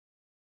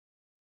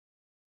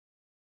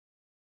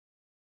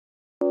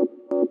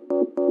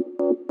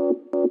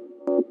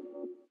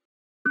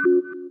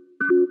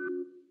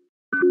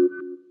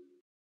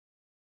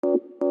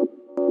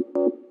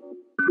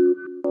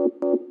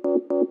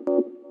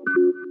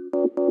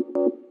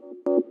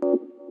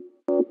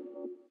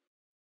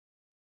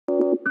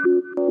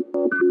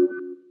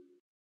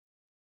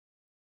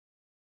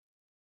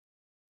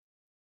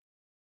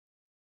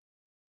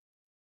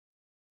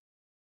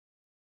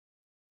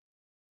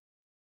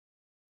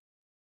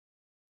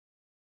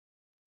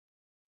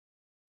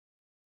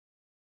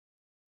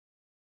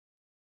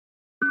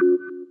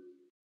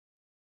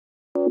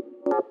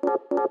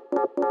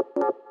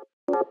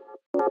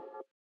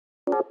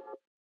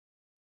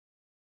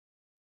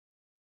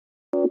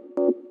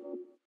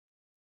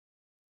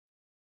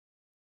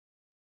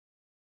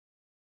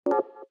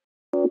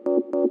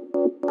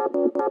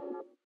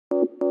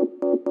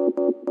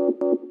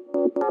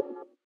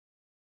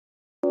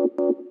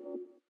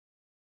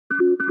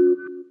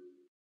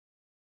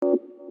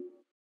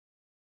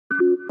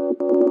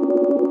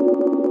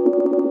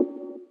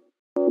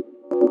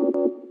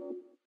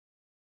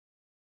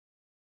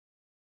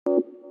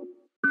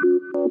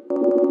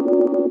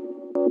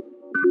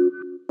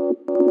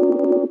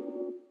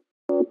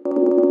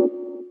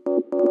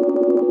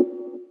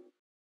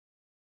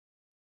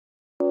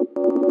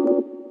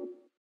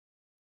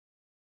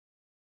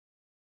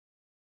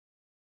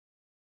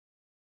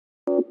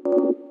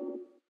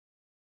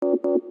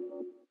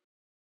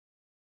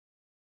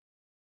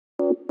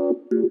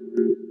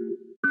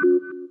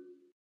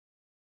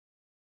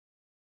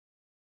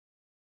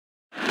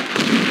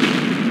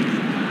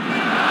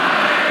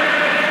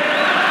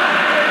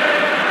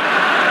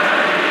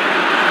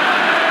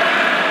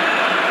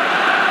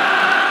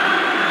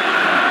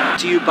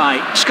to you by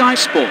Sky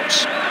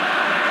Sports.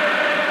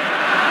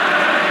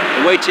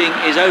 The waiting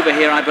is over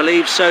here, I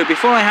believe, so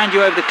before I hand you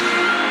over the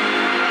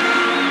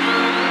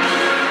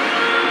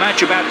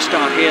match about to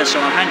start here, so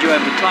I'll hand you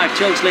over to Clive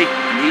Tilsley,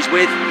 and he's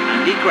with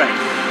Andy Gray.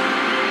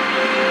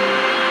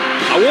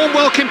 A warm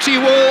welcome to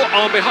you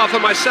all on behalf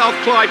of myself,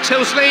 Clive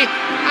Tilsley,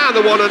 and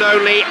the one and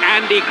only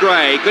Andy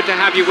Gray. Good to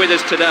have you with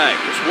us today.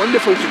 It's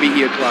wonderful to be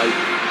here, Clive.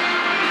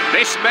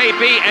 This may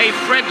be a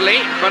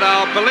friendly, but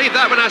I'll believe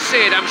that when I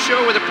see it. I'm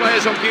sure with the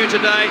players on view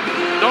today,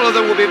 none of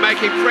them will be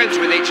making friends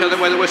with each other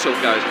when the whistle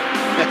goes.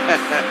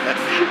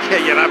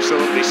 Yeah, you're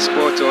absolutely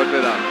spot on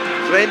with that.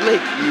 Friendly?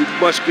 You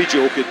must be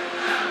joking.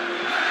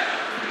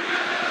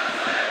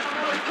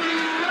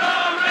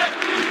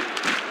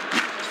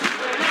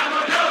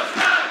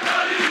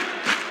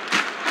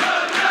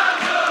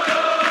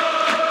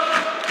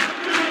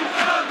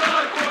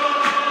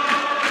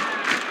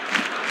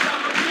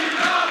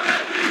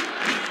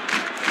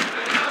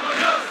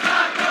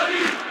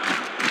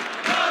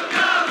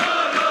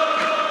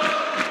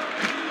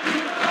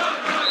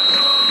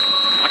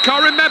 I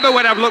can't remember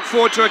when I've looked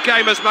forward to a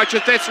game as much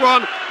as this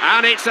one,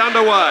 and it's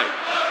underway.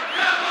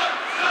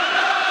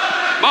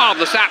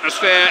 Marvellous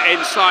atmosphere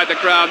inside the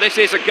ground. This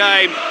is a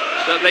game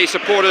that the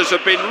supporters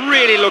have been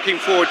really looking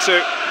forward to.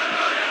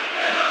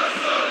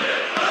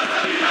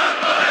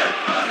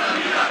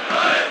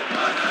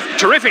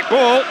 Terrific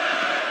ball.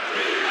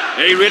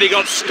 He really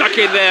got stuck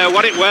in there,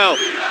 won it well.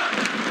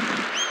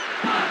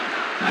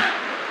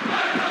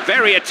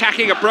 Very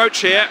attacking approach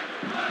here.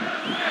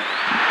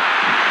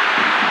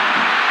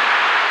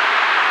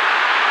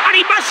 And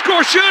he must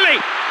score,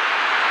 surely!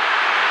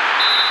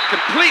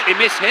 Completely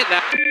mishit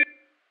that.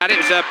 And it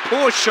was a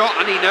poor shot,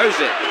 and he knows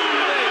it.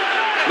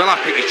 Well, I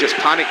think he's just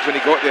panicked when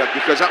he got there,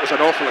 because that was an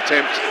awful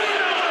attempt.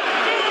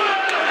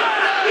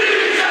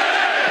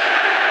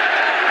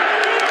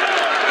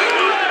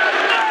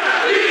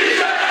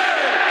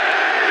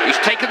 He's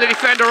taken the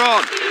defender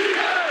on.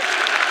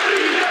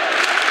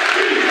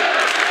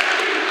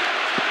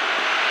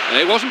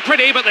 It wasn't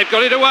pretty, but they've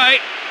got it away.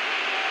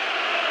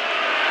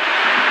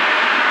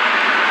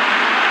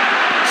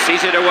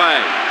 Sees it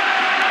away.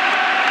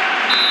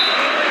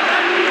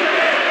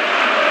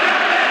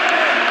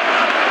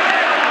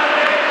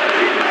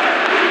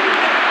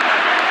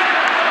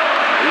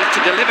 Needs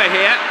to deliver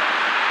here.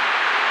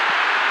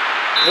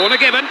 Corner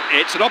given.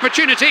 It's an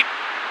opportunity.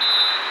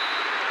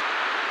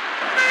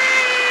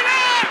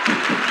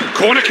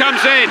 Corner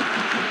comes in.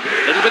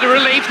 A little bit of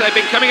relief. They've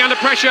been coming under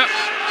pressure.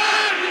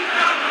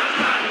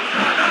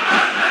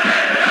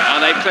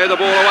 And they clear the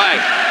ball away.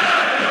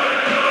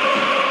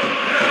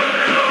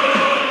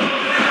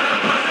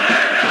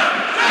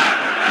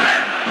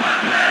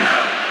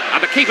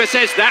 And the keeper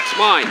says, that's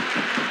mine.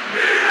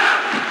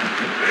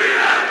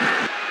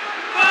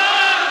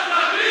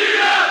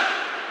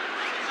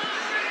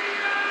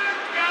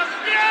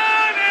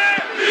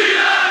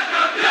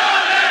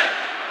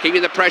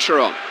 Keeping the pressure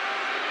on.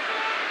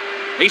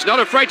 He's not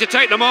afraid to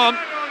take them on.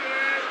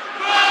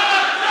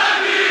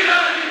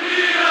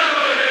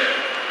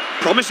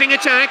 Promising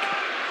attack.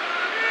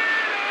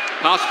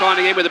 Pass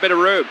finding in with a bit of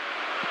room.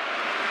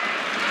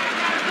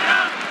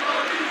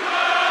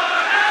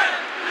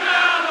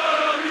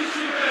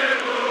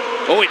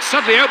 Oh, it's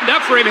suddenly opened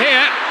up for him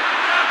here.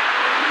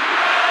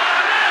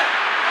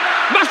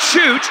 Must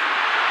shoot.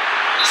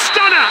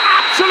 Stunner,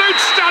 absolute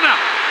stunner.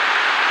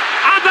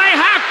 And they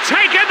have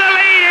taken the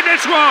lead in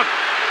this one.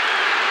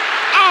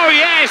 Oh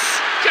yes,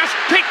 just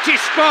picked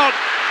his spot.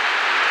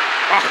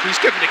 Oh, he's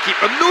given the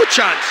keeper no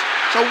chance.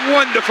 It's a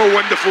wonderful,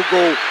 wonderful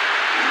goal.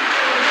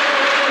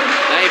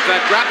 They've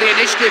grabbed the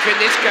initiative in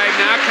this game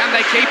now. Can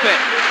they keep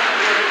it?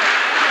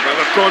 Well,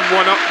 they've gone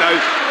one up now,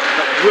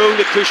 but will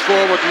they push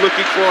forward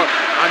looking for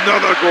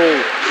another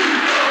goal?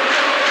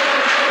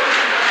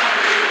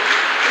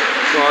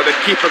 Oh, the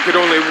keeper could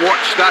only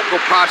watch that go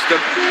past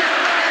him.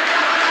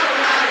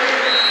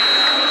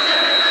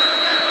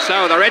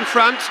 So they're in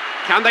front.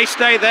 Can they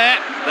stay there?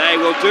 They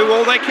will do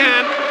all they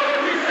can.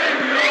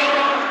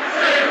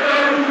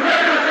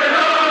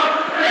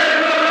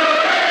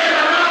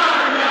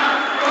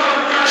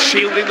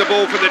 Shielding the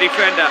ball from the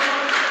defender.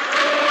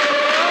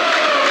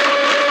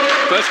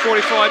 First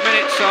 45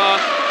 minutes are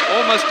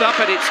almost up,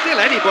 and it's still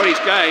anybody's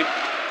game.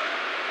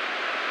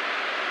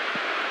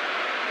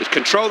 He's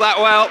controlled that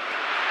well.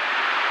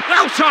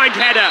 Well-timed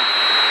header.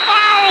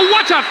 Oh,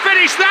 what a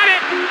finish that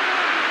is!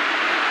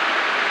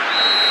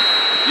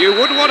 You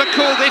wouldn't want to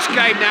call this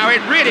game now. It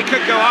really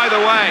could go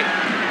either way.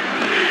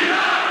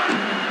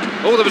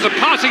 Oh, there was a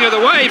parting of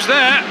the waves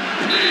there.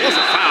 It was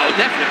a foul,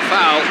 definite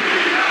foul.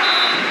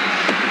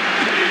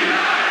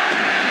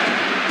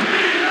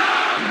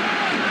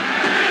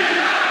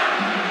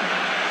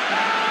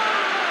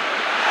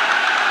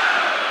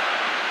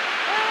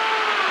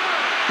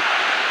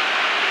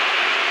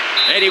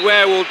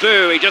 Anywhere will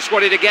do. He just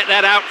wanted to get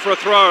that out for a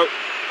throw.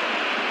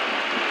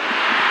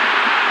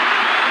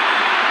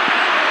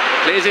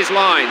 Clears his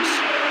lines.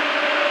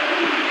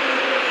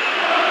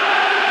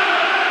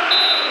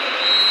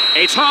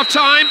 It's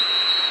half-time.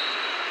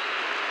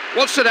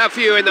 What stood out for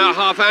you in that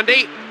half,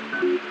 Andy?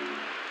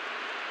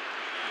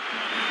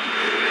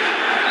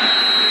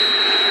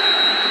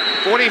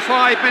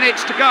 "45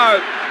 minutes to go.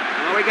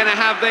 Are we going to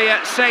have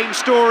the same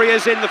story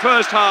as in the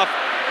first half?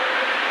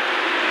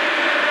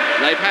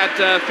 They've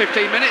had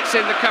 15 minutes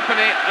in the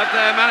company of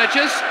their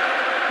managers.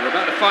 We're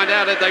about to find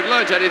out if they've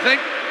learnt anything.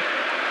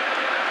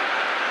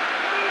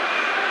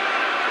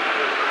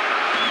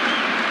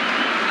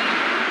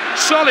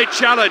 Solid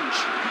challenge.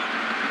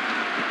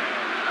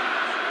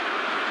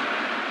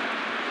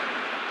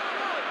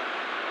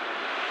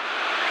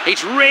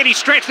 He's really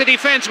stretched the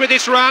defence with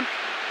this run.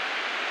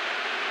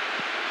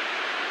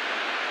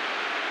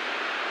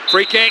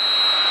 Free kick.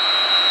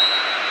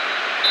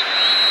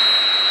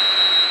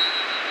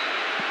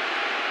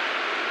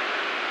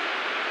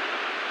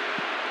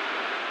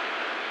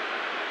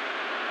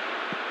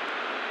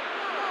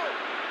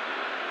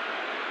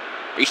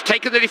 He's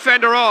taken the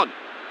defender on.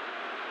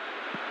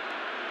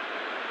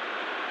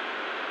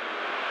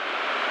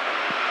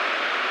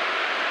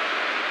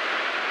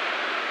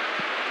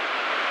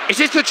 Is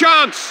this the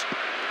chance?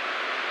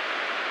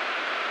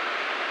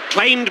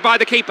 Claimed by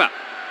the keeper.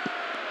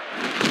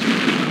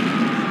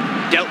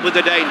 Dealt with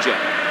the danger.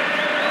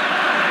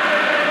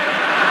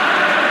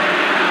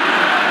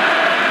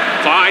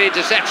 Fine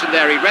interception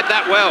there, he read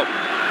that well.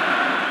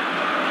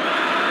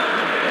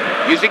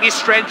 Using his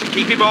strength to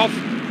keep him off.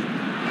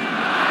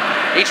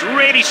 He's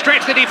really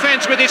stretched the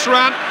defence with this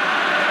run.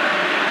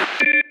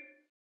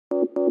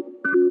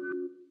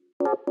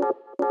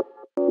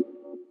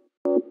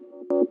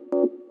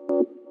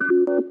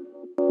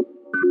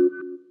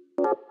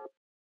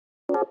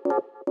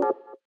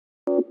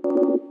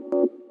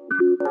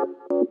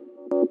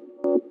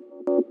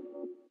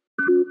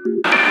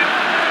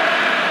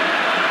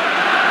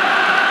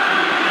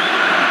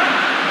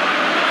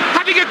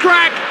 Having a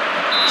crack,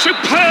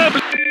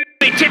 superbly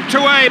tipped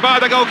away by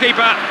the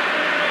goalkeeper.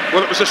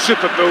 Well, it was a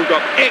super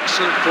build-up,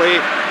 excellent play,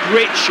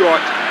 great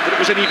shot, but it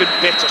was an even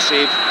better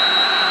save.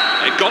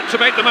 They've got to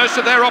make the most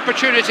of their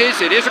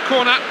opportunities. It is a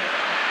corner.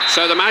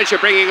 So the manager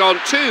bringing on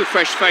two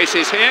fresh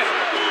faces here.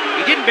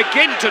 He didn't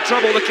begin to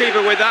trouble the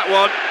keeper with that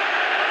one.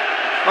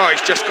 Oh,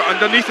 he's just got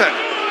underneath it.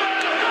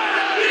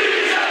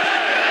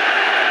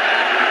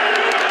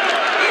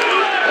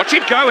 Watch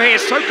him go here,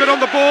 so good on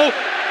the ball.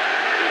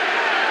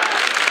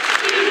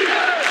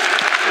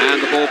 And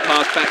the ball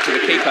passed back to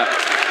the keeper.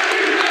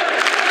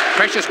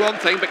 Pressure's one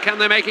thing, but can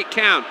they make it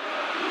count?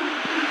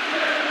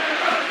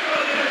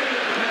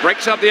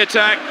 Breaks up the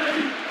attack.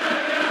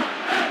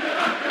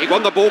 He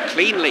won the ball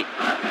cleanly.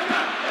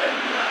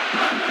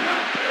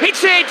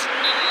 Hits it!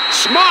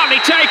 Smartly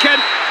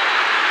taken.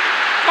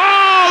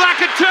 Oh, that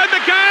could turn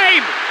the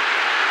game!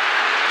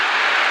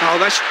 Oh,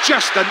 that's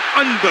just an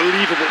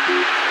unbelievable.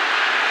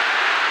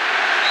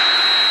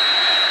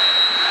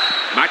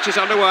 Match is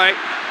underway.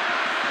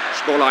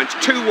 Scoreline's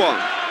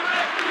 2-1.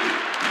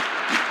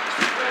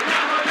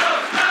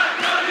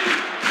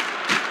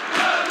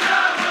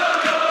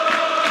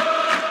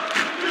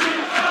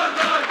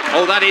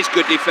 Oh, that is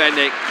good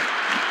defending.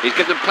 He's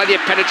given them plenty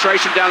of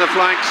penetration down the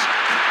flanks.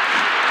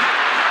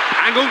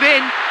 Angled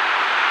in.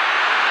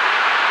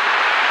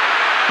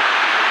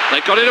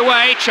 They've got it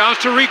away, chance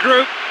to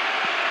regroup.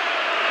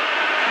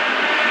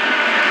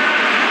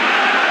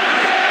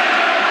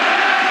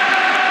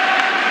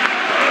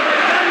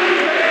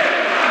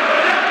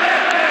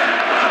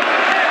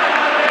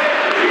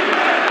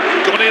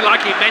 Got it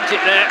like he meant it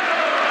there.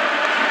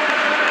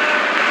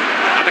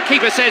 And the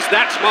keeper says,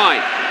 that's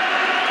mine.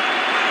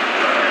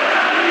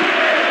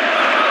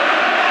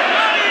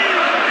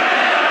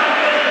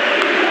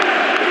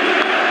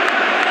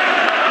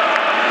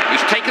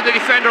 Taking the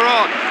defender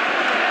on.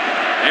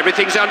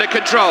 Everything's under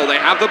control. They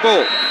have the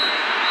ball.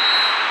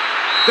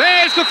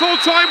 There's the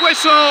full-time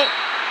whistle.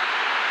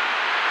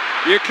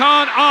 You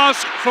can't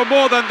ask for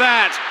more than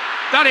that.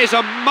 That is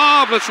a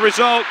marvellous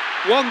result,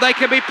 one they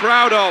can be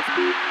proud of.